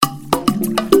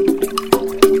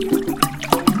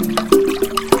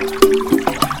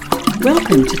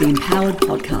Welcome to the Empowered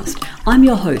Podcast. I'm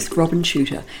your host, Robin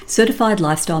Shooter, certified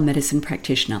lifestyle medicine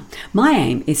practitioner. My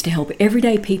aim is to help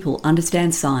everyday people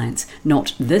understand science,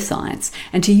 not the science,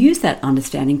 and to use that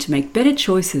understanding to make better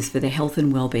choices for their health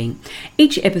and well-being.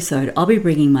 Each episode, I'll be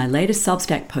bringing my latest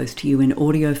Substack post to you in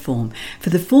audio form. For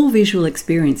the full visual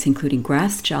experience, including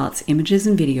graphs, charts, images,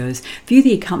 and videos, view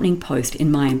the accompanying post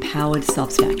in my Empowered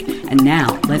Substack. And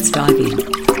now, let's dive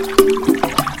in.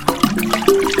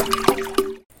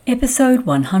 Episode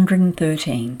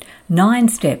 113, 9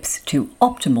 Steps to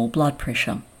Optimal Blood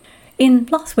Pressure. In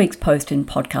last week's post and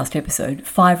podcast episode,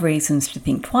 5 Reasons to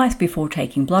Think Twice Before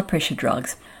Taking Blood Pressure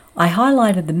Drugs, I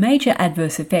highlighted the major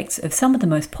adverse effects of some of the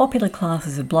most popular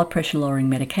classes of blood pressure lowering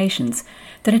medications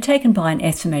that are taken by an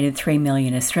estimated 3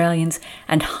 million Australians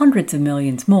and hundreds of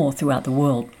millions more throughout the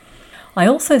world. I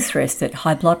also stressed that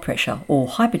high blood pressure, or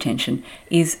hypertension,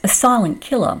 is a silent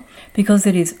killer because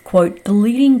it is, quote, the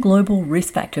leading global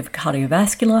risk factor for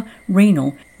cardiovascular,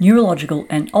 renal, neurological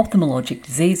and ophthalmologic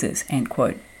diseases, end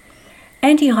quote.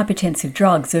 Antihypertensive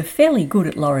drugs are fairly good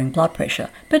at lowering blood pressure,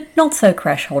 but not so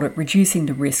crash hot at reducing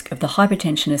the risk of the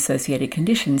hypertension-associated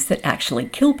conditions that actually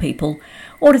kill people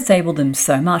or disable them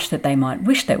so much that they might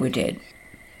wish they were dead.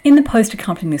 In the post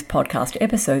accompanying this podcast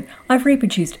episode, I've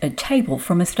reproduced a table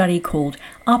from a study called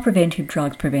Are Preventive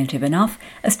Drugs Preventive Enough?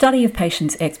 A study of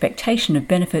patients' expectation of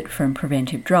benefit from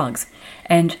preventive drugs.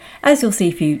 And as you'll see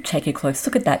if you take a close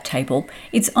look at that table,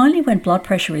 it's only when blood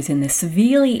pressure is in the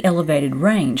severely elevated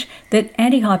range that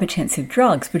antihypertensive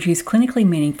drugs produce clinically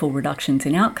meaningful reductions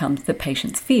in outcomes that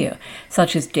patients fear,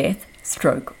 such as death,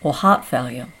 stroke, or heart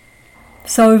failure.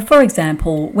 So, for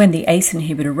example, when the ACE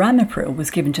inhibitor ramipril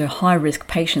was given to high-risk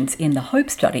patients in the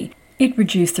HOPE study, it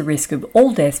reduced the risk of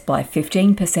all deaths by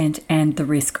 15% and the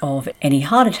risk of any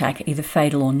heart attack, either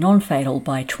fatal or non-fatal,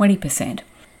 by 20%.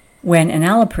 When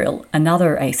enalapril,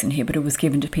 another ACE inhibitor, was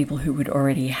given to people who had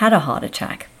already had a heart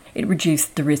attack, it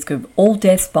reduced the risk of all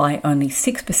deaths by only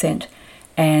 6%.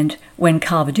 And when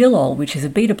carvedilol, which is a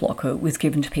beta blocker, was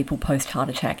given to people post-heart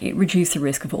attack, it reduced the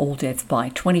risk of all deaths by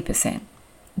 20%.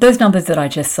 Those numbers that I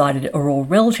just cited are all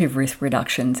relative risk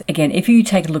reductions. Again, if you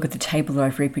take a look at the table that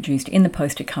I've reproduced in the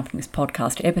post accompanying this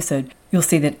podcast episode, you'll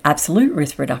see that absolute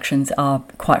risk reductions are,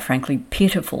 quite frankly,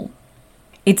 pitiful.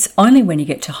 It's only when you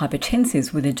get to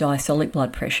hypertensives with a diastolic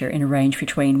blood pressure in a range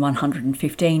between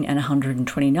 115 and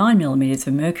 129 millimeters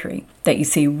of mercury that you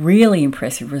see really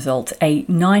impressive results, a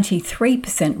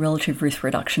 93% relative risk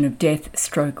reduction of death,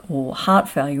 stroke, or heart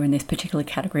failure in this particular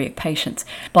category of patients.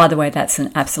 By the way, that's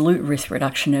an absolute risk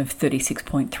reduction of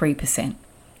 36.3%.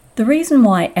 The reason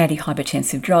why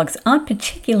antihypertensive drugs aren't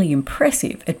particularly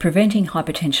impressive at preventing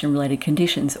hypertension-related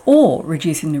conditions or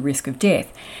reducing the risk of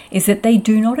death is that they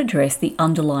do not address the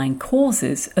underlying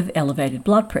causes of elevated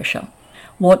blood pressure.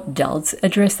 What does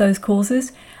address those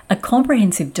causes? A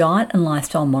comprehensive diet and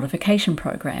lifestyle modification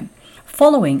program.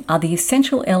 Following are the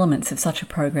essential elements of such a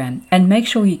program, and make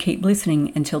sure you keep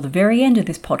listening until the very end of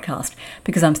this podcast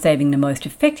because I'm saving the most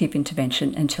effective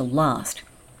intervention until last.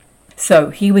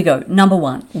 So here we go. Number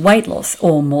 1, weight loss,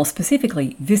 or more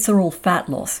specifically, visceral fat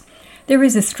loss. There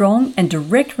is a strong and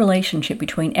direct relationship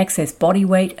between excess body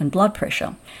weight and blood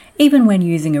pressure. Even when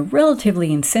using a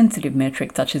relatively insensitive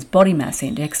metric such as body mass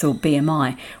index or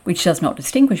BMI, which does not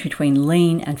distinguish between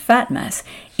lean and fat mass,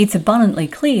 it's abundantly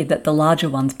clear that the larger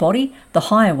one's body,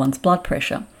 the higher one's blood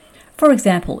pressure. For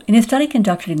example, in a study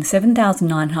conducted in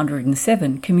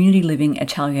 7,907 community living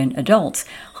Italian adults,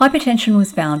 hypertension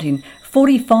was found in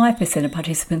 45% of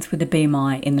participants with a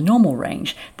BMI in the normal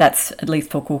range, that's at least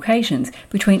for Caucasians,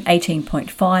 between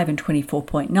 18.5 and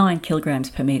 24.9 kilograms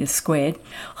per metre squared.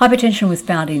 Hypertension was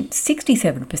found in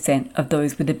 67% of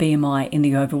those with a BMI in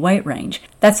the overweight range,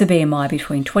 that's a BMI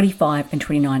between 25 and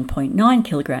 29.9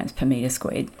 kilograms per metre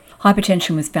squared.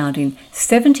 Hypertension was found in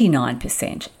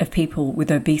 79% of people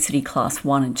with obesity class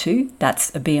 1 and 2,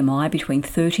 that's a BMI between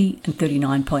 30 and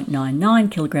 39.99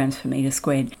 kilograms per metre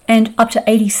squared, and up to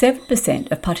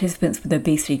 87% of participants with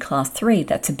obesity class 3,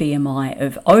 that's a BMI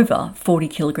of over 40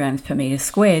 kilograms per metre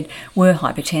squared, were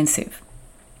hypertensive.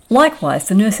 Likewise,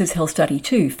 the Nurses' Health Study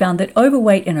 2 found that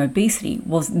overweight and obesity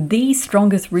was the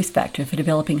strongest risk factor for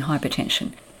developing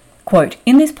hypertension. Quote,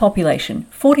 in this population,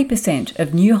 40%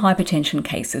 of new hypertension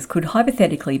cases could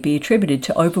hypothetically be attributed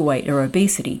to overweight or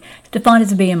obesity, defined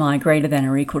as a BMI greater than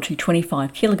or equal to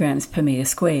 25 kilograms per metre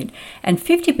squared, and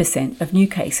 50% of new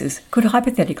cases could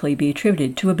hypothetically be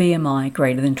attributed to a BMI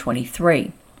greater than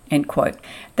 23. End quote.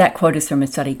 That quote is from a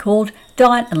study called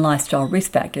Diet and Lifestyle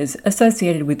Risk Factors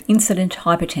Associated with Incident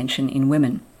Hypertension in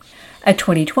Women. A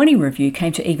 2020 review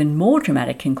came to even more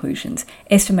dramatic conclusions,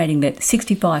 estimating that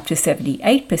 65 to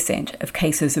 78% of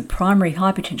cases of primary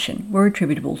hypertension were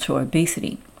attributable to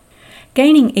obesity.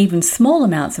 Gaining even small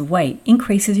amounts of weight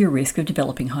increases your risk of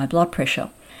developing high blood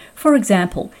pressure. For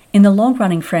example, in the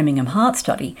long-running Framingham Heart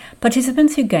Study,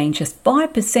 participants who gained just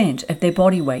 5% of their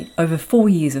body weight over 4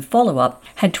 years of follow-up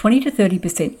had 20 to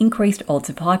 30% increased odds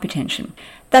of hypertension.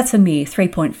 That's a mere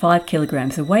 3.5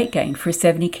 kilograms of weight gain for a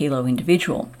 70-kilo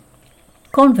individual.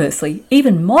 Conversely,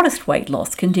 even modest weight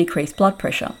loss can decrease blood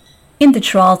pressure. In the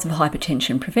Trials of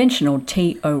Hypertension Prevention, or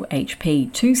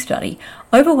TOHP2 study,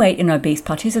 overweight and obese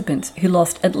participants who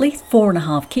lost at least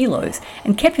 4.5 kilos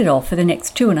and kept it off for the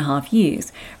next 2.5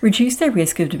 years reduced their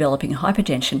risk of developing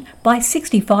hypertension by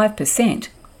 65%.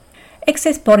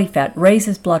 Excess body fat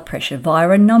raises blood pressure via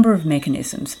a number of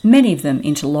mechanisms, many of them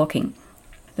interlocking.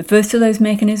 The first of those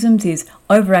mechanisms is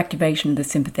overactivation of the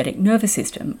sympathetic nervous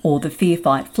system, or the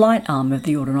fear-fight-flight arm of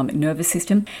the autonomic nervous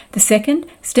system. The second,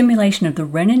 stimulation of the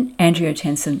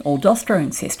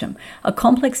renin-angiotensin-aldosterone system, a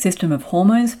complex system of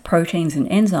hormones, proteins, and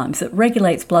enzymes that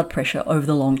regulates blood pressure over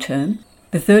the long term.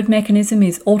 The third mechanism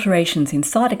is alterations in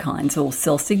cytokines, or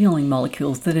cell signaling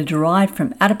molecules that are derived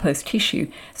from adipose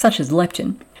tissue, such as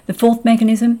leptin. The fourth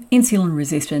mechanism, insulin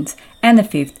resistance, and the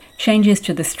fifth, changes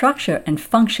to the structure and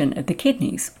function of the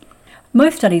kidneys.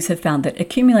 Most studies have found that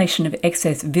accumulation of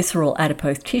excess visceral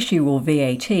adipose tissue, or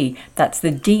VAT, that's the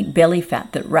deep belly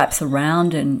fat that wraps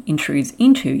around and intrudes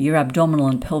into your abdominal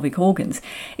and pelvic organs,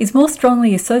 is more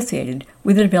strongly associated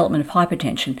with the development of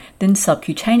hypertension than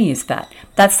subcutaneous fat,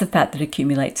 that's the fat that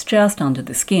accumulates just under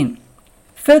the skin.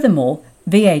 Furthermore,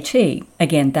 VAT,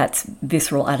 again that's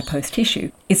visceral adipose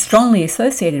tissue, is strongly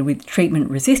associated with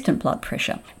treatment-resistant blood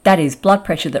pressure, that is, blood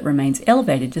pressure that remains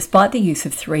elevated despite the use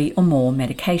of 3 or more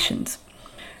medications.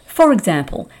 For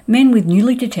example, men with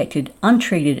newly detected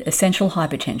untreated essential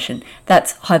hypertension,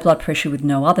 that's high blood pressure with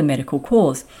no other medical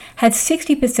cause, had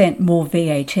 60% more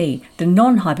VAT than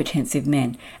non-hypertensive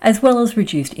men, as well as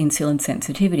reduced insulin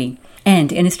sensitivity.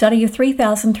 And in a study of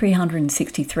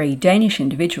 3,363 Danish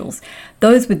individuals,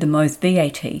 those with the most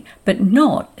VAT, but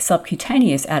not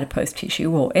subcutaneous adipose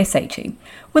tissue, or SAT,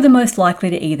 were the most likely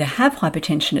to either have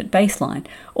hypertension at baseline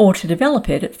or to develop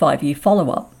it at 5-year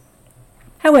follow-up.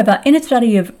 However, in a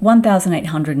study of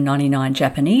 1,899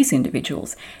 Japanese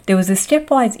individuals, there was a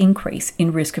stepwise increase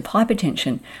in risk of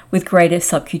hypertension with greater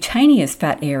subcutaneous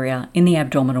fat area in the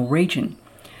abdominal region.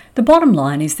 The bottom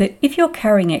line is that if you're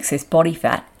carrying excess body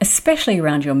fat, especially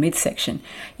around your midsection,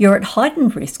 you're at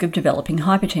heightened risk of developing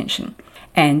hypertension.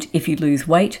 And if you lose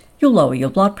weight, you'll lower your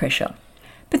blood pressure.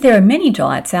 But there are many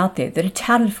diets out there that are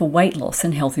touted for weight loss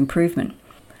and health improvement.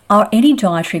 Are any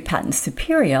dietary patterns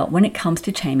superior when it comes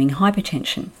to taming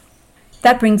hypertension?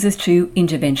 That brings us to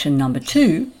intervention number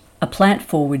 2, a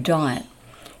plant-forward diet.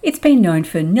 It's been known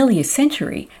for nearly a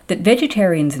century that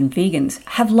vegetarians and vegans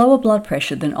have lower blood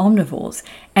pressure than omnivores,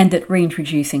 and that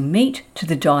reintroducing meat to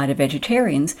the diet of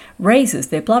vegetarians raises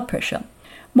their blood pressure.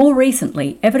 More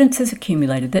recently, evidence has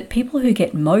accumulated that people who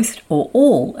get most or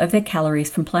all of their calories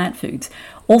from plant foods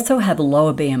also have a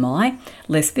lower BMI,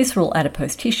 less visceral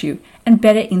adipose tissue, and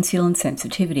better insulin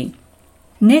sensitivity.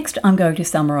 Next, I'm going to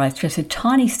summarise just a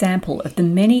tiny sample of the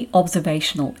many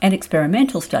observational and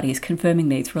experimental studies confirming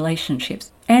these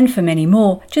relationships. And for many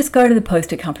more, just go to the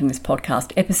post accompanying this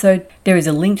podcast episode. There is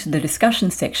a link to the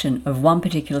discussion section of one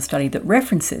particular study that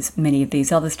references many of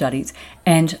these other studies.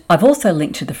 And I've also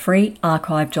linked to the free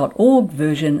archive.org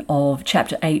version of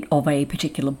Chapter 8 of a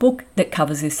particular book that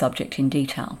covers this subject in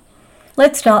detail.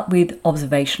 Let's start with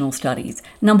observational studies.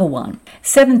 Number 1,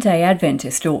 Seventh-day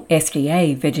Adventist or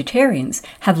SDA vegetarians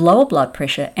have lower blood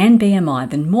pressure and BMI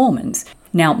than Mormons.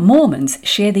 Now, Mormons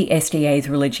share the SDA's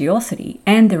religiosity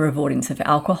and their avoidance of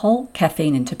alcohol,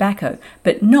 caffeine and tobacco,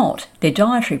 but not their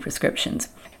dietary prescriptions.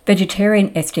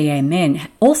 Vegetarian SDA men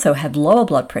also have lower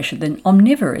blood pressure than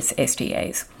omnivorous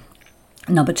SDAs.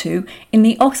 Number 2, in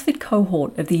the Oxford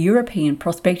cohort of the European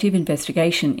Prospective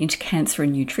Investigation into Cancer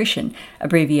and Nutrition,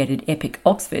 abbreviated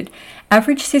EPIC-Oxford,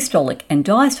 average systolic and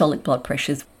diastolic blood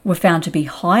pressures were found to be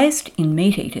highest in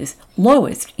meat eaters,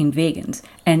 lowest in vegans,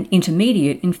 and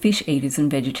intermediate in fish eaters and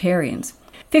vegetarians.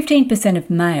 15% of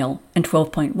male and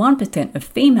 12.1% of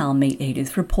female meat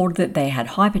eaters reported that they had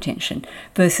hypertension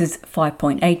versus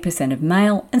 5.8% of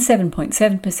male and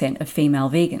 7.7% of female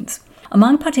vegans.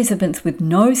 Among participants with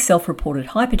no self-reported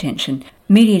hypertension,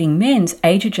 meat-eating men's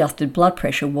age-adjusted blood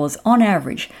pressure was, on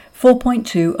average,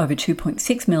 4.2 over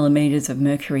 2.6 millimeters of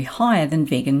mercury higher than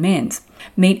vegan men's.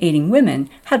 Meat-eating women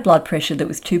had blood pressure that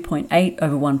was 2.8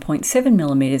 over 1.7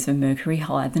 millimeters of mercury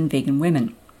higher than vegan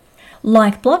women.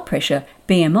 Like blood pressure,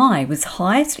 BMI was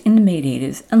highest in the meat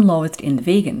eaters and lowest in the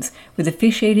vegans, with the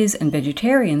fish eaters and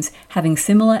vegetarians having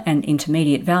similar and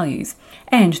intermediate values.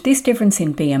 And this difference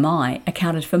in BMI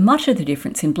accounted for much of the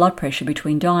difference in blood pressure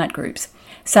between diet groups.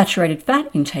 Saturated fat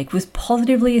intake was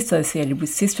positively associated with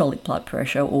systolic blood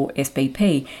pressure, or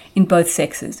SBP, in both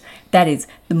sexes. That is,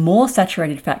 the more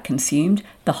saturated fat consumed,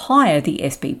 the higher the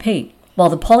SBP, while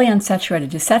the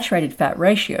polyunsaturated to saturated fat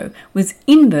ratio was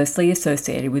inversely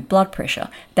associated with blood pressure.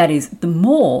 That is, the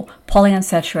more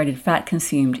polyunsaturated fat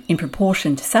consumed in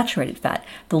proportion to saturated fat,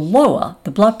 the lower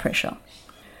the blood pressure.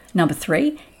 Number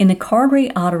 3, in the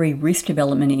coronary artery risk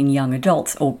development in young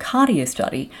adults, or CARDIA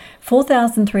study,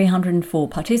 4,304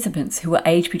 participants who were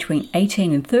aged between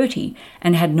 18 and 30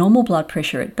 and had normal blood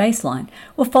pressure at baseline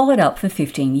were followed up for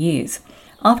 15 years.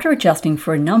 After adjusting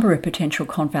for a number of potential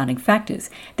confounding factors,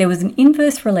 there was an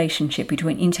inverse relationship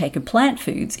between intake of plant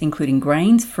foods, including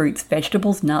grains, fruits,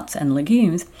 vegetables, nuts, and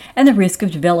legumes, and the risk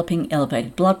of developing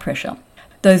elevated blood pressure.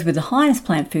 Those with the highest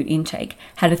plant food intake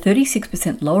had a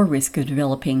 36% lower risk of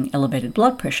developing elevated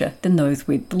blood pressure than those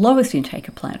with the lowest intake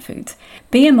of plant foods.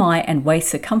 BMI and waist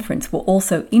circumference were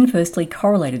also inversely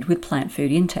correlated with plant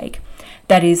food intake.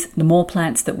 That is, the more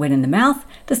plants that went in the mouth,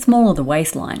 the smaller the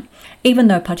waistline, even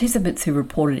though participants who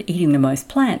reported eating the most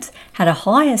plants had a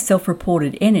higher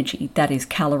self-reported energy, that is,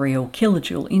 calorie or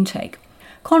kilojoule intake.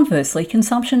 Conversely,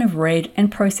 consumption of red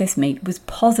and processed meat was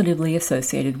positively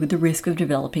associated with the risk of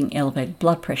developing elevated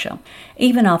blood pressure,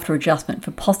 even after adjustment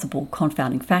for possible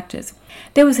confounding factors.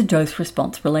 There was a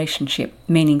dose-response relationship,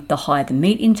 meaning the higher the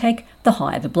meat intake, the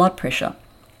higher the blood pressure.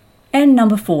 And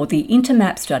number 4, the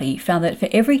INTERMAP study found that for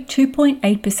every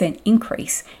 2.8%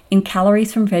 increase in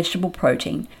calories from vegetable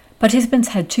protein, participants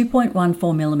had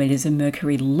 2.14 millimeters of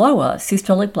mercury lower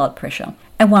systolic blood pressure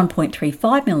and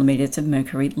 1.35 millimeters of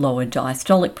mercury lower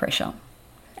diastolic pressure.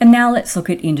 And now let's look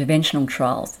at interventional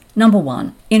trials. Number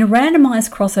 1, in a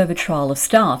randomized crossover trial of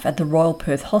staff at the Royal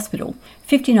Perth Hospital,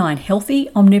 59 healthy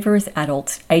omnivorous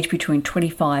adults aged between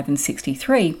 25 and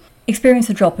 63 experienced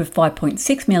a drop of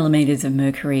 5.6 millimeters of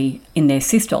mercury in their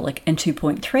systolic and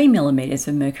 2.3 millimeters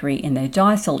of mercury in their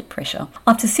diastolic pressure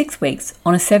after 6 weeks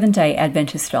on a 7-day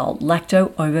Adventist-style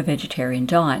lacto-ovo-vegetarian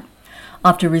diet.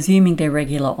 After resuming their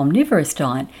regular omnivorous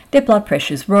diet, their blood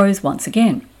pressures rose once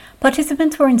again.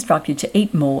 Participants were instructed to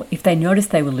eat more if they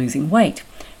noticed they were losing weight.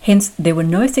 Hence, there were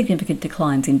no significant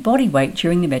declines in body weight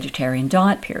during the vegetarian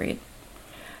diet period.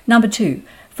 Number 2,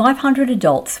 500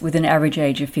 adults with an average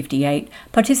age of 58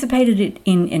 participated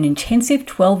in an intensive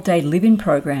 12-day live-in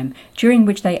program during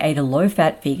which they ate a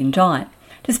low-fat vegan diet.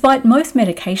 Despite most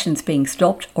medications being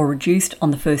stopped or reduced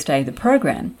on the first day of the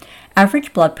program,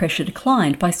 average blood pressure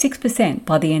declined by 6%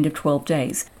 by the end of 12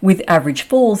 days, with average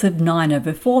falls of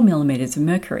 9/4 millimeters of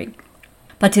mercury.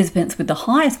 Participants with the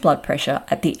highest blood pressure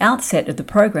at the outset of the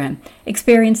program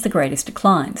experienced the greatest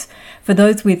declines. For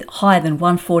those with higher than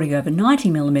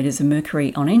 140/90 millimeters of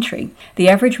mercury on entry, the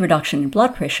average reduction in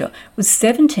blood pressure was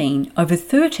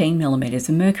 17/13 millimeters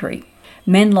of mercury.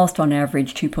 Men lost on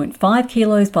average 2.5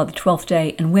 kilos by the 12th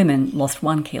day and women lost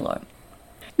 1 kilo.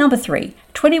 Number 3,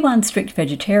 21 strict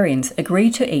vegetarians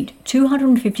agreed to eat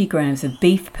 250 grams of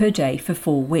beef per day for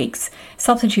 4 weeks,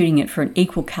 substituting it for an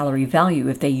equal calorie value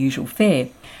of their usual fare,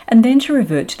 and then to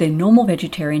revert to their normal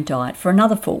vegetarian diet for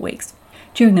another 4 weeks.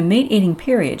 During the meat-eating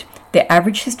period, their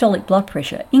average systolic blood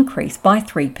pressure increased by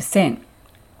 3%.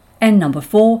 And number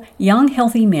 4, young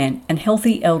healthy men and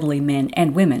healthy elderly men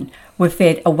and women were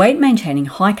fed a weight-maintaining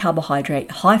high-carbohydrate,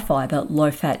 high-fiber,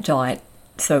 low-fat diet.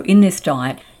 So in this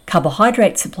diet,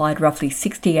 carbohydrates supplied roughly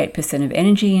 68% of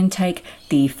energy intake,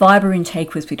 the fibre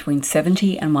intake was between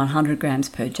 70 and 100 grams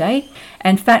per day,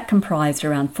 and fat comprised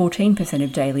around 14%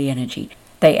 of daily energy.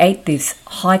 They ate this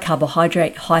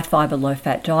high-carbohydrate, high-fibre,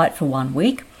 low-fat diet for 1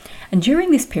 week, and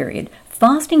during this period,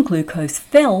 fasting glucose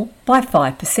fell by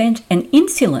 5% and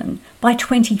insulin by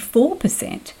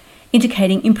 24%,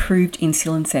 indicating improved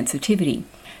insulin sensitivity.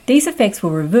 These effects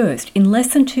were reversed in less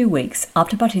than 2 weeks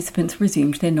after participants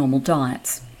resumed their normal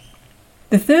diets.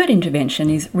 The third intervention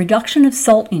is reduction of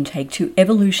salt intake to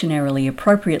evolutionarily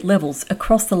appropriate levels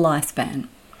across the lifespan.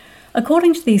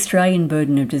 According to the Australian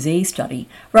Burden of Disease study,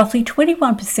 roughly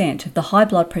 21% of the high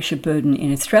blood pressure burden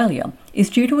in Australia is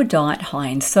due to a diet high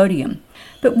in sodium.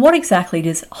 But what exactly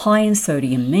does high in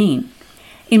sodium mean?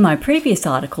 In my previous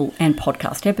article and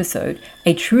podcast episode,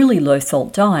 A Truly Low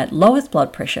Salt Diet Lowers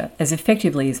Blood Pressure as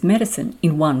Effectively as Medicine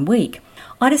in 1 week,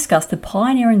 I discussed the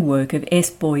pioneering work of S.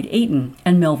 Boyd Eaton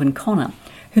and Melvin Connor,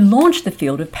 who launched the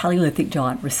field of Paleolithic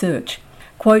diet research.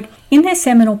 Quote, in their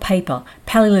seminal paper,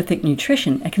 Paleolithic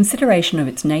Nutrition, A Consideration of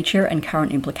Its Nature and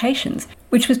Current Implications,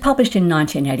 which was published in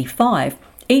 1985,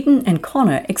 Eaton and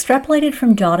Connor extrapolated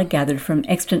from data gathered from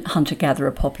extant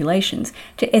hunter-gatherer populations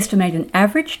to estimate an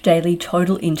average daily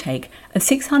total intake of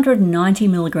 690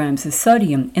 milligrams of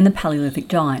sodium in the Paleolithic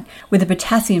diet, with a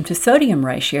potassium to sodium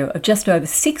ratio of just over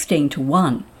 16 to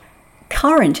 1.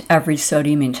 Current average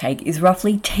sodium intake is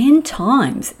roughly 10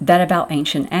 times that of our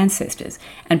ancient ancestors,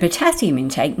 and potassium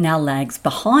intake now lags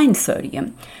behind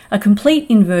sodium, a complete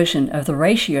inversion of the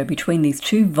ratio between these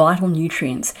two vital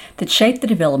nutrients that shape the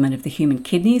development of the human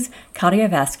kidneys,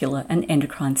 cardiovascular and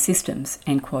endocrine systems,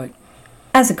 end quote.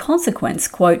 As a consequence,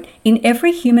 quote, in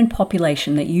every human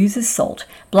population that uses salt,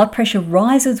 blood pressure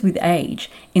rises with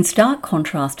age, in stark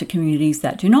contrast to communities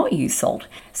that do not use salt,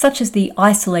 such as the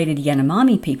isolated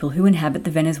Yanomami people who inhabit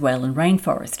the Venezuelan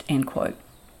rainforest, end quote.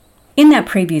 In that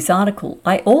previous article,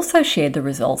 I also shared the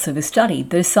results of a study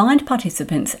that assigned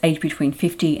participants aged between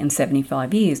 50 and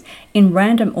 75 years in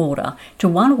random order to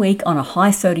 1 week on a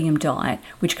high-sodium diet,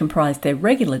 which comprised their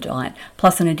regular diet,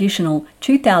 plus an additional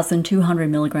 2,200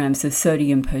 milligrams of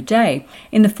sodium per day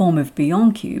in the form of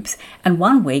Beyond Cubes, and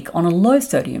 1 week on a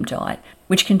low-sodium diet,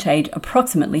 which contained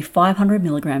approximately 500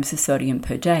 milligrams of sodium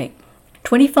per day.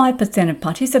 25% of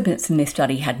participants in this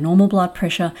study had normal blood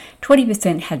pressure,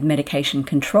 20% had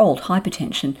medication-controlled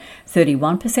hypertension,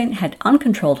 31% had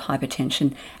uncontrolled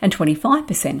hypertension, and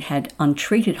 25% had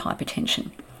untreated hypertension.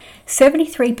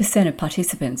 73% of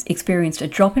participants experienced a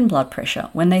drop in blood pressure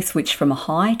when they switched from a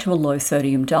high to a low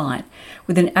sodium diet,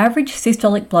 with an average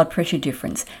systolic blood pressure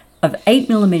difference of 8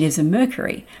 millimeters of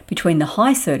mercury between the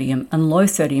high sodium and low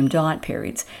sodium diet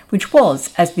periods, which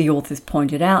was, as the authors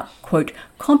pointed out, quote,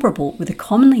 comparable with a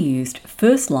commonly used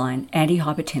first-line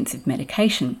antihypertensive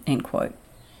medication, end quote.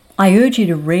 I urge you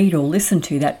to read or listen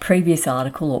to that previous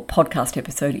article or podcast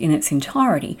episode in its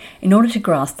entirety in order to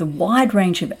grasp the wide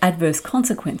range of adverse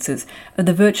consequences of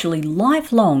the virtually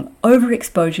lifelong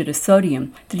overexposure to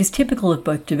sodium that is typical of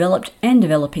both developed and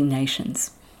developing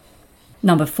nations.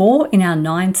 Number 4 in our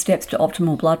 9 steps to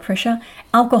optimal blood pressure,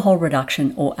 alcohol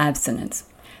reduction or abstinence.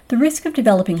 The risk of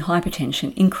developing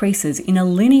hypertension increases in a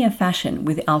linear fashion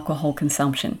with alcohol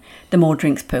consumption. The more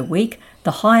drinks per week,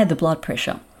 the higher the blood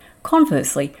pressure.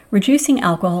 Conversely, reducing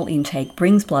alcohol intake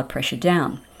brings blood pressure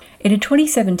down. In a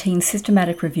 2017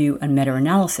 systematic review and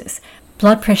meta-analysis,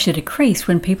 blood pressure decreased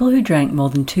when people who drank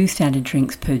more than 2 standard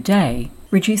drinks per day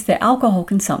reduced their alcohol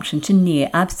consumption to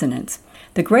near abstinence.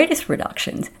 The greatest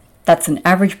reductions, that's an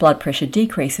average blood pressure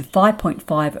decrease of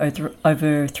 5.5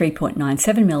 over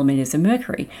 3.97 millimeters of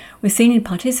mercury, was seen in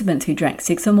participants who drank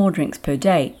 6 or more drinks per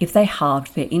day if they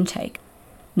halved their intake.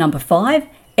 Number 5,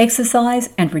 exercise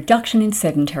and reduction in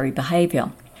sedentary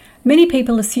behaviour. Many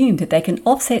people assume that they can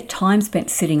offset time spent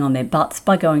sitting on their butts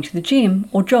by going to the gym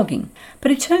or jogging,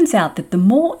 but it turns out that the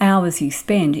more hours you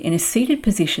spend in a seated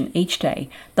position each day,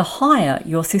 the higher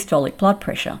your systolic blood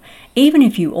pressure, even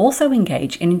if you also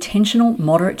engage in intentional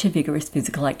moderate to vigorous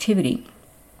physical activity.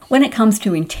 When it comes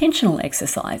to intentional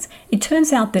exercise, it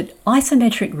turns out that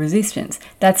isometric resistance,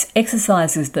 that's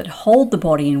exercises that hold the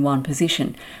body in one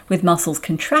position, with muscles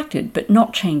contracted but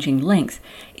not changing length,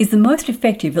 is the most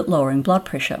effective at lowering blood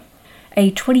pressure.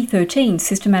 A 2013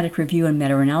 systematic review and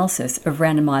meta-analysis of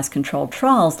randomized controlled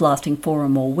trials lasting 4 or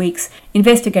more weeks,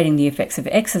 investigating the effects of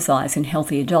exercise in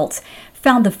healthy adults,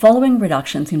 found the following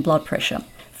reductions in blood pressure.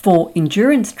 For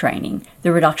endurance training,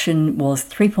 the reduction was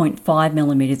 3.5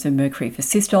 millimeters of mercury for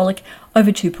systolic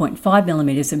over 2.5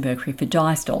 millimeters of mercury for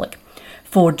diastolic.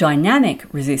 For dynamic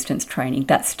resistance training,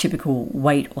 that's typical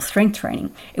weight or strength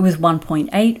training, it was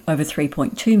 1.8 over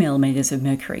 3.2 millimeters of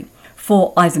mercury.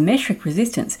 For isometric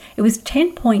resistance, it was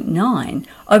 10.9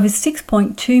 over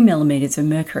 6.2 millimeters of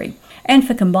mercury. And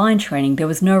for combined training, there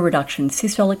was no reduction in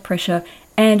systolic pressure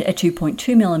and a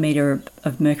 2.2 millimeter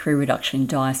of mercury reduction in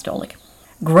diastolic.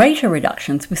 Greater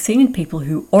reductions were seen in people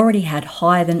who already had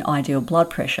higher than ideal blood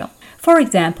pressure. For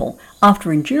example,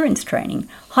 after endurance training,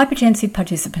 hypertensive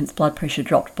participants' blood pressure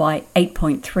dropped by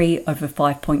 8.3 over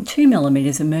 5.2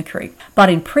 millimeters of mercury, but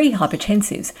in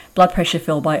pre-hypertensives, blood pressure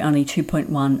fell by only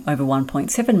 2.1 over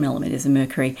 1.7 millimeters of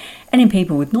mercury, and in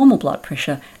people with normal blood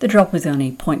pressure, the drop was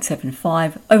only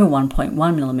 0.75 over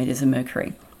 1.1 millimeters of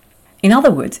mercury. In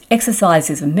other words,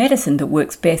 exercise is a medicine that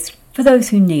works best for those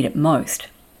who need it most.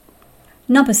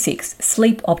 Number 6,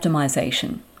 sleep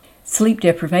optimization. Sleep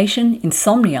deprivation,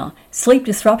 insomnia, sleep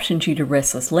disruption due to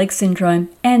restless leg syndrome,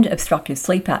 and obstructive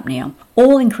sleep apnea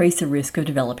all increase the risk of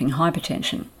developing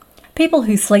hypertension. People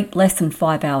who sleep less than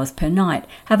 5 hours per night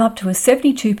have up to a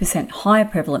 72% higher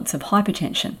prevalence of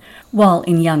hypertension, while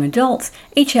in young adults,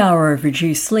 each hour of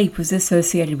reduced sleep was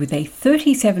associated with a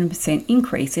 37%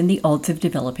 increase in the odds of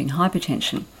developing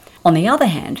hypertension. On the other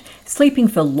hand, sleeping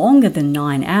for longer than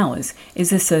 9 hours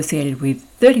is associated with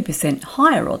 30%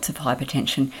 higher odds of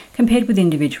hypertension compared with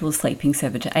individuals sleeping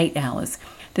 7 to 8 hours.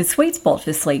 The sweet spot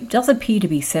for sleep does appear to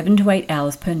be 7 to 8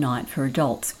 hours per night for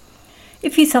adults.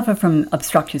 If you suffer from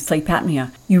obstructive sleep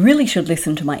apnea, you really should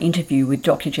listen to my interview with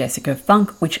Dr. Jessica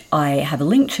Funk, which I have a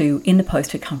link to in the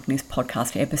post accompanying this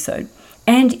podcast episode.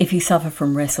 And if you suffer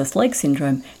from restless leg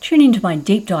syndrome, tune into my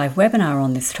deep dive webinar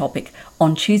on this topic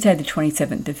on Tuesday the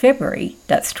 27th of February,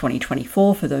 that's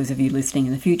 2024 for those of you listening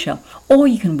in the future, or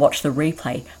you can watch the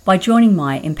replay by joining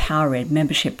my EmpowerRed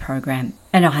membership program.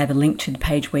 And I'll have a link to the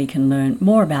page where you can learn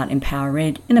more about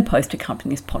EmpowerRed in the post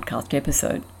accompanying this podcast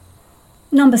episode.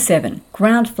 Number 7,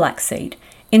 ground flaxseed.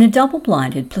 In a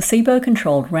double-blinded,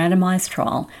 placebo-controlled randomized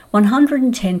trial,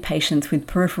 110 patients with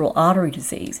peripheral artery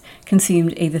disease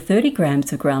consumed either 30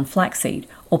 grams of ground flaxseed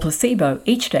or placebo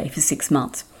each day for 6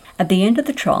 months. At the end of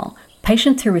the trial,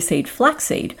 patients who received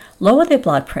flaxseed lowered their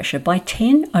blood pressure by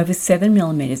 10 over 7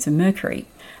 millimeters of mercury,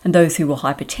 and those who were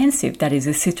hypertensive, that is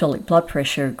a systolic blood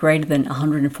pressure greater than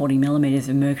 140 millimeters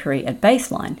of mercury at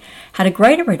baseline, had a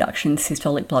greater reduction in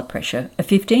systolic blood pressure of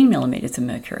 15 millimeters of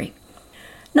mercury.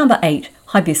 Number 8,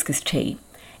 hibiscus tea.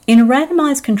 In a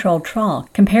randomized controlled trial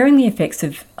comparing the effects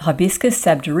of Hibiscus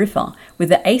sabdariffa with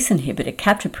the ACE inhibitor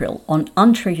captopril on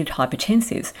untreated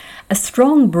hypertensives, a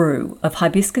strong brew of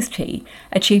hibiscus tea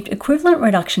achieved equivalent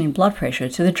reduction in blood pressure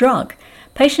to the drug.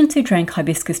 Patients who drank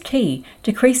hibiscus tea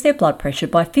decreased their blood pressure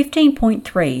by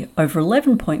 15.3 over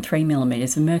 11.3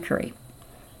 millimeters of mercury.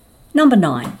 Number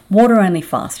 9, water-only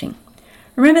fasting.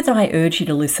 Remember that I urged you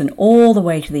to listen all the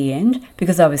way to the end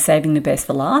because I was saving the best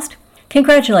for last?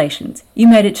 Congratulations, you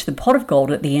made it to the pot of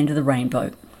gold at the end of the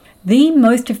rainbow. The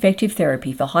most effective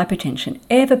therapy for hypertension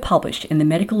ever published in the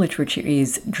medical literature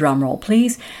is, drumroll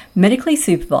please, medically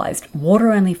supervised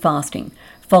water-only fasting,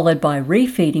 followed by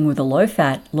refeeding with a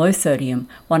low-fat, low-sodium,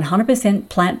 100%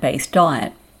 plant-based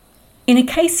diet. In a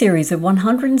case series of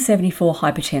 174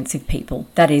 hypertensive people,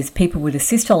 that is, people with a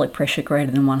systolic pressure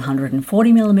greater than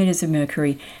 140 millimeters of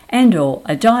mercury and or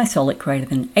a diastolic greater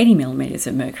than 80 millimeters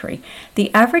of mercury,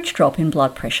 the average drop in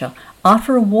blood pressure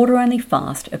after a water-only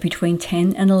fast of between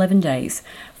 10 and 11 days,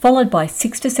 followed by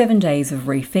 6 to 7 days of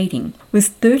refeeding, was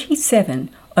 37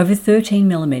 over 13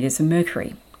 millimeters of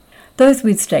mercury. Those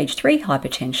with stage 3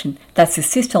 hypertension, that's a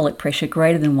systolic pressure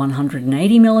greater than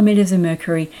 180 millimeters of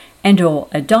mercury and or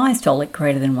a diastolic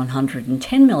greater than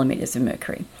 110 millimeters of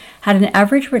mercury, had an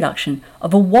average reduction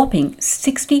of a whopping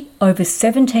 60 over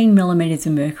 17 millimeters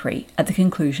of mercury at the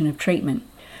conclusion of treatment.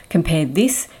 Compare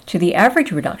this to the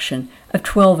average reduction of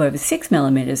 12 over 6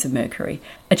 millimeters of mercury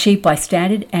achieved by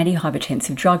standard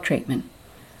antihypertensive drug treatment.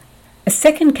 A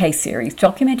second case series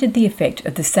documented the effect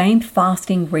of the same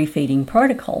fasting refeeding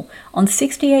protocol on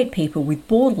 68 people with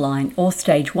borderline or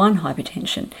stage 1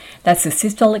 hypertension. That's a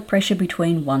systolic pressure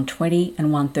between 120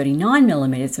 and 139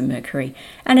 millimeters of mercury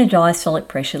and a diastolic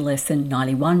pressure less than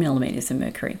 91 millimeters of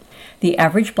mercury. The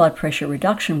average blood pressure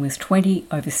reduction was 20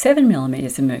 over 7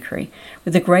 millimeters of mercury,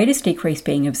 with the greatest decrease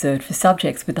being observed for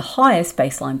subjects with the highest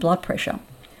baseline blood pressure.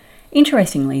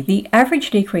 Interestingly, the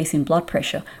average decrease in blood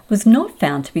pressure was not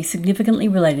found to be significantly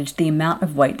related to the amount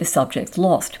of weight the subjects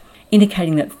lost,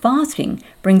 indicating that fasting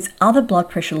brings other blood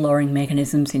pressure lowering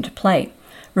mechanisms into play.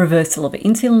 Reversal of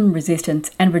insulin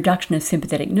resistance and reduction of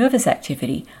sympathetic nervous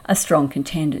activity are strong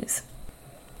contenders.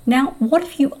 Now, what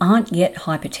if you aren't yet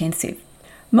hypertensive?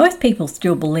 Most people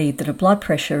still believe that a blood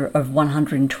pressure of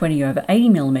 120 over 80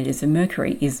 millimeters of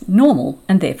mercury is normal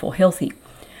and therefore healthy.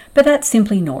 But that's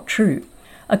simply not true.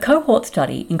 A cohort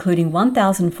study, including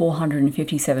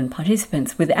 1,457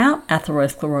 participants without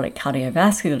atherosclerotic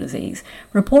cardiovascular disease,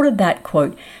 reported that,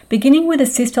 quote, beginning with a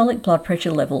systolic blood pressure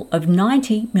level of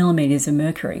 90 millimeters of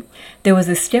mercury, there was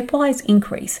a stepwise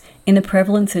increase in the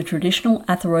prevalence of traditional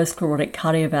atherosclerotic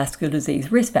cardiovascular disease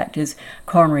risk factors,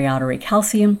 coronary artery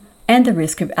calcium, and the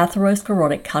risk of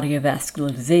atherosclerotic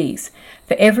cardiovascular disease.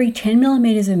 For every 10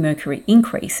 millimeters of mercury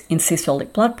increase in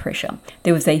systolic blood pressure,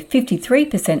 there was a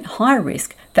 53% higher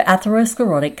risk for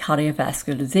atherosclerotic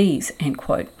cardiovascular disease, end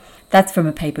quote. That's from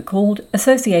a paper called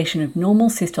Association of Normal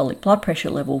Systolic Blood Pressure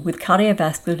Level with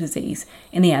Cardiovascular Disease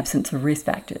in the Absence of Risk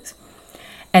Factors.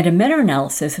 And a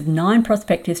meta-analysis of 9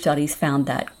 prospective studies found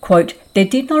that, quote, there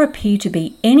did not appear to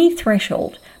be any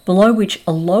threshold below which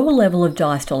a lower level of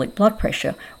diastolic blood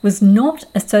pressure was not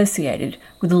associated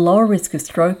with a lower risk of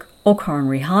stroke or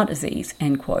coronary heart disease,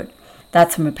 end quote.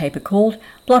 That's from a paper called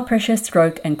Blood Pressure,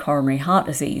 Stroke and Coronary Heart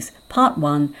Disease, Part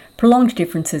 1, Prolonged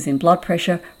Differences in Blood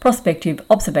Pressure, Prospective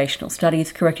Observational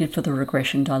Studies Corrected for the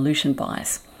Regression Dilution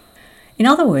Bias. In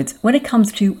other words, when it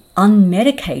comes to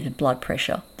unmedicated blood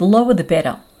pressure, the lower the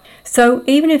better. So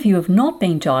even if you have not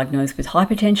been diagnosed with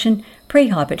hypertension,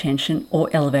 pre-hypertension, or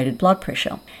elevated blood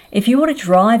pressure, if you want to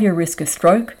drive your risk of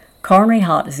stroke, coronary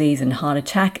heart disease and heart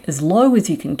attack as low as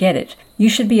you can get it, you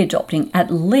should be adopting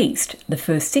at least the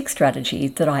first 6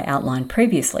 strategies that I outlined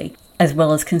previously, as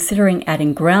well as considering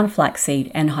adding ground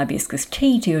flaxseed and hibiscus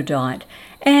tea to your diet.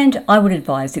 And I would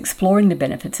advise exploring the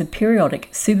benefits of periodic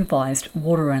supervised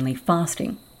water-only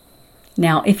fasting.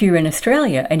 Now, if you're in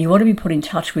Australia and you want to be put in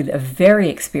touch with a very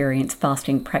experienced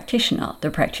fasting practitioner,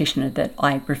 the practitioner that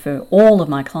I refer all of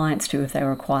my clients to if they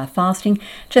require fasting,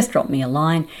 just drop me a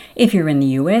line. If you're in the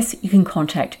US, you can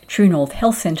contact True North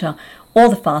Health Centre or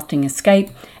the Fasting Escape,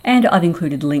 and I've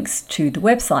included links to the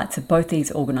websites of both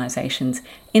these organisations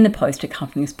in the post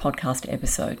accompanying this podcast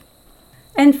episode.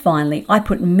 And finally, I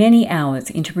put many hours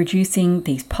into producing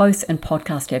these posts and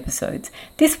podcast episodes.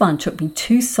 This one took me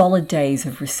 2 solid days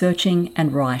of researching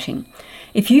and writing.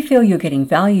 If you feel you're getting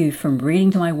value from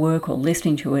reading to my work or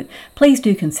listening to it, please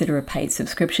do consider a paid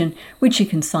subscription, which you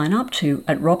can sign up to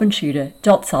at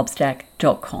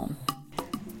robintudor.substack.com.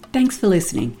 Thanks for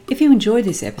listening. If you enjoyed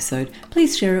this episode,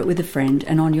 please share it with a friend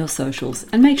and on your socials,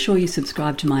 and make sure you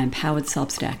subscribe to my Empowered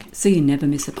Substack so you never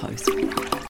miss a post.